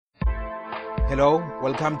Hello,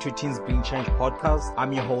 welcome to Teens Being Changed podcast.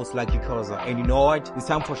 I'm your host, Lucky Khoza, and you know what? It's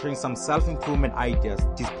time for sharing some self-improvement ideas.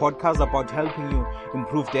 This podcast is about helping you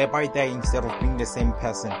improve day by day instead of being the same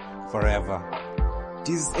person forever.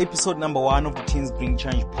 This is episode number 1 of the Teens Bring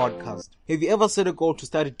Change podcast. Have you ever set a goal to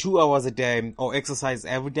study 2 hours a day or exercise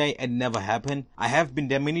every day and never happened? I have been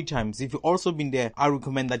there many times. If you've also been there, I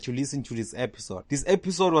recommend that you listen to this episode. This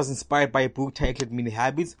episode was inspired by a book titled Mini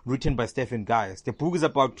Habits, written by Stephen Guise. The book is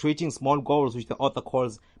about creating small goals, which the author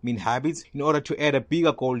calls Mini Habits, in order to add a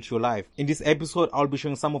bigger goal to your life. In this episode, I'll be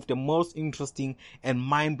showing some of the most interesting and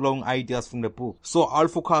mind-blowing ideas from the book. So I'll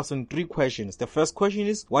focus on 3 questions. The first question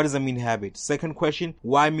is, what is a mini habit? Second question,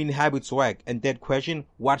 why mini habits work? And third question,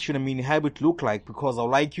 what should a mini habit look like? Because I'd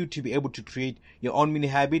like you to be able to create your own mini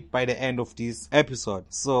habit by the end of this episode.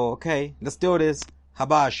 So, okay, let's do this.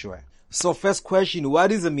 Habashwe. So first question,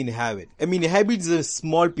 what is a mini habit? A mini habit is a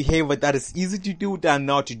small behavior that is easy to do than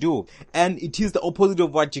not to do. And it is the opposite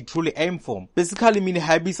of what you truly aim for. Basically, mini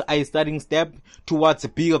habits are a starting step towards a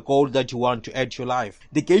bigger goal that you want to add to your life.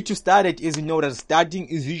 The gate to start it is, you know, that starting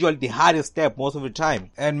is usually the hardest step most of the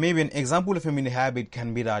time. And maybe an example of a mini habit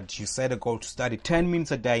can be that you set a goal to study 10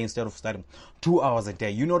 minutes a day instead of studying 2 hours a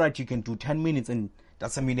day. You know that you can do 10 minutes and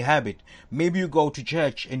that's a mini habit. Maybe you go to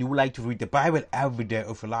church and you would like to read the Bible every day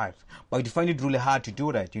of your life, but you find it really hard to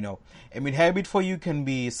do that, you know. A mini habit for you can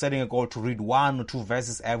be setting a goal to read 1 or 2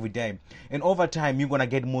 verses every day. And over time, you're going to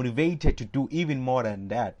get motivated to do even more than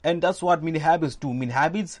that. And that's what mini habits do. Mini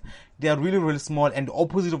habits, they are really, really small and the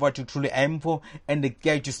opposite of what you truly aim for, and they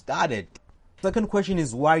get you started. Second question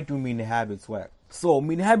is, why do mini habits work? So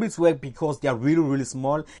mini habits work because they are really, really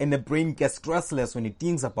small and the brain gets stressless when it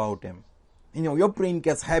thinks about them. You know, your brain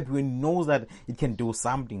gets happy when it knows that it can do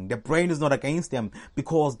something. The brain is not against them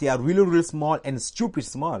because they are really, really small and stupid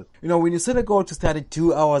small. You know, when you set a goal to study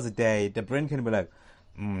 2 hours a day, the brain can be like,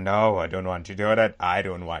 no, I don't want to do that. I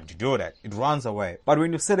don't want to do that. It runs away. But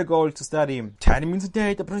when you set a goal to study 10 minutes a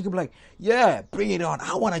day, the brain can be like, yeah, bring it on.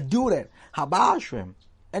 I want to do that. Habashwem.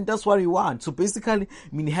 And that's what you want. So basically,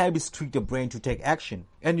 mini habits trick the brain to take action.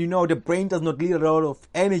 And you know, the brain does not need a lot of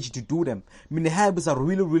energy to do them. Mini habits are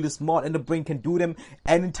really, really small and the brain can do them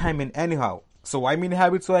anytime and anyhow. So why mini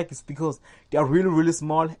habits work is because they are really, really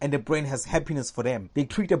small and the brain has happiness for them. They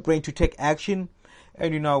trick the brain to take action.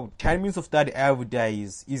 And you know, 10 minutes of study every day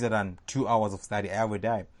is easier than 2 hours of study every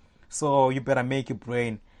day. So you better make your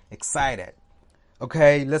brain excited.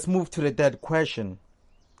 Okay, let's move to the third question.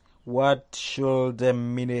 What should a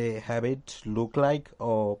mini habit look like,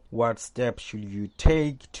 or what steps should you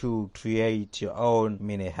take to create your own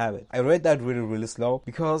mini habit? I read that really, really slow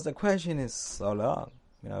because the question is so long.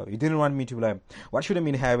 You know, you didn't want me to be like, what should a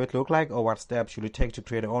mini habit look like, or what steps should you take to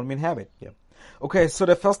create your own mini habit? Yeah. Okay, so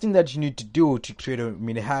the first thing that you need to do to create a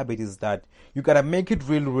mini habit is that you gotta make it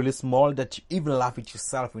really, really small that you even laugh at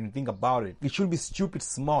yourself when you think about it. It should be stupid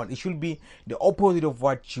small. It should be the opposite of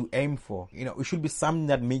what you aim for. You know, it should be something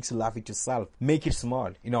that makes you laugh at yourself. Make it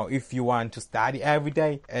small. You know, if you want to study every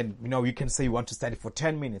day and, you know, you can say you want to study for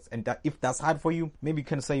 10 minutes and that if that's hard for you, maybe you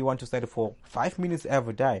can say you want to study for 5 minutes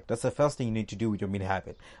every day. That's the first thing you need to do with your mini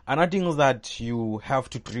habit. Another thing is that you have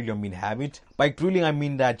to drill your mini habit. By drilling, I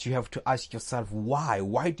mean that you have to ask yourself why.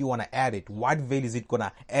 Why do you want to add it? What value is it going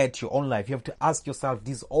to add to your own life? You have to ask yourself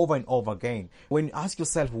this over and over again. When you ask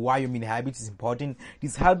yourself why your mini habit is important,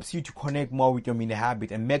 this helps you to connect more with your mini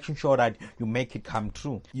habit and making sure that you make it come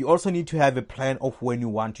true. You also need to have a plan of when you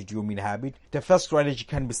want to do your mini habit. The first strategy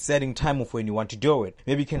can be setting time of when you want to do it.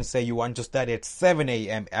 Maybe you can say you want to study at 7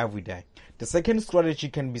 a.m. every day. The second strategy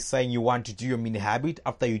can be saying you want to do your mini habit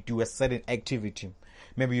after you do a certain activity.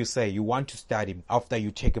 Maybe you say you want to study after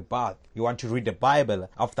you take a bath. You want to read the Bible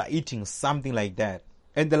after eating, something like that.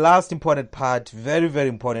 And the last important part, very, very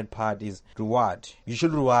important part is reward. You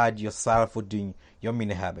should reward yourself for doing your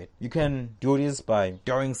mini habit. You can do this by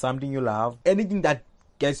doing something you love. Anything that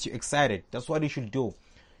gets you excited. That's what you should do.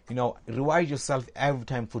 You know, reward yourself every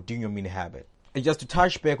time for doing your mini habit. And just to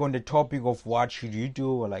touch back on the topic of what should you do,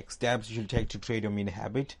 or like steps you should take to create your mini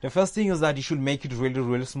habit. The first thing is that you should make it really,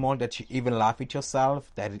 really small that you even laugh at yourself,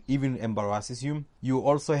 that it even embarrasses you. You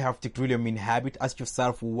also have to create your mini habit. Ask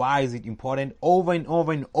yourself why is it important over and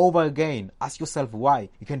over and over again. Ask yourself why.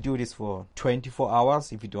 You can do this for 24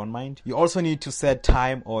 hours if you don't mind. You also need to set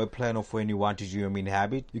time or a plan of when you want to do your mini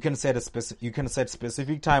habit. You can set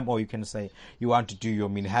specific time, or you can say you want to do your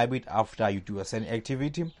mini habit after you do a certain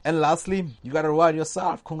activity. And lastly, you gotta reward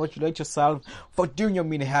yourself. Congratulate yourself for doing your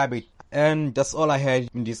mini habit. And that's all I had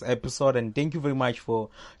in this episode, and thank you very much for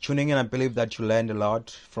tuning in. I believe that you learned a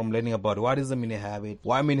lot from learning about what is a mini habit,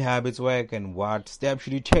 why mini habits work, and what steps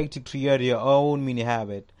should you take to create your own mini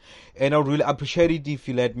habit. And I would really appreciate it if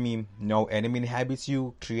you let me know any mini habits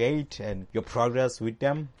you create and your progress with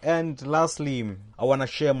them. And lastly, I want to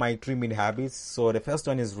share my 3 mini habits. So the first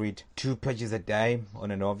one is read 2 pages a day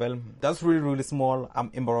on a novel. That's really small. I'm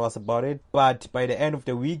embarrassed about it, but by the end of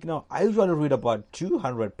the week now, I usually read about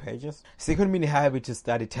 200 pages. Second mini habit is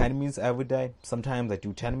study 10 minutes every day. Sometimes I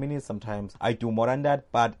do 10 minutes, sometimes I do more than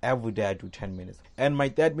that, but every day I do 10 minutes. And my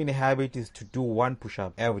third mini habit is to do 1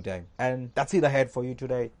 push-up every day. And that's it I had for you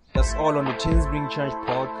today. That's all on the Teens Bring Change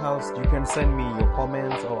podcast. You can send me your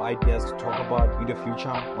comments or ideas to talk about in the future.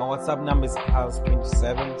 My WhatsApp number is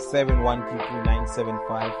 +27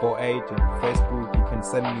 7133975548. And Facebook, you can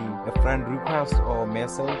send me a friend request or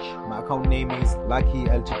message. My account name is Lucky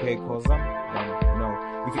Khoza. And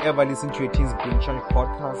if you ever listen to a Teens Bring Change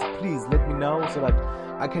podcast, please let me know so that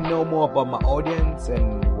I can know more about my audience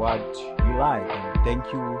and what you like. And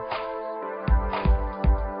thank you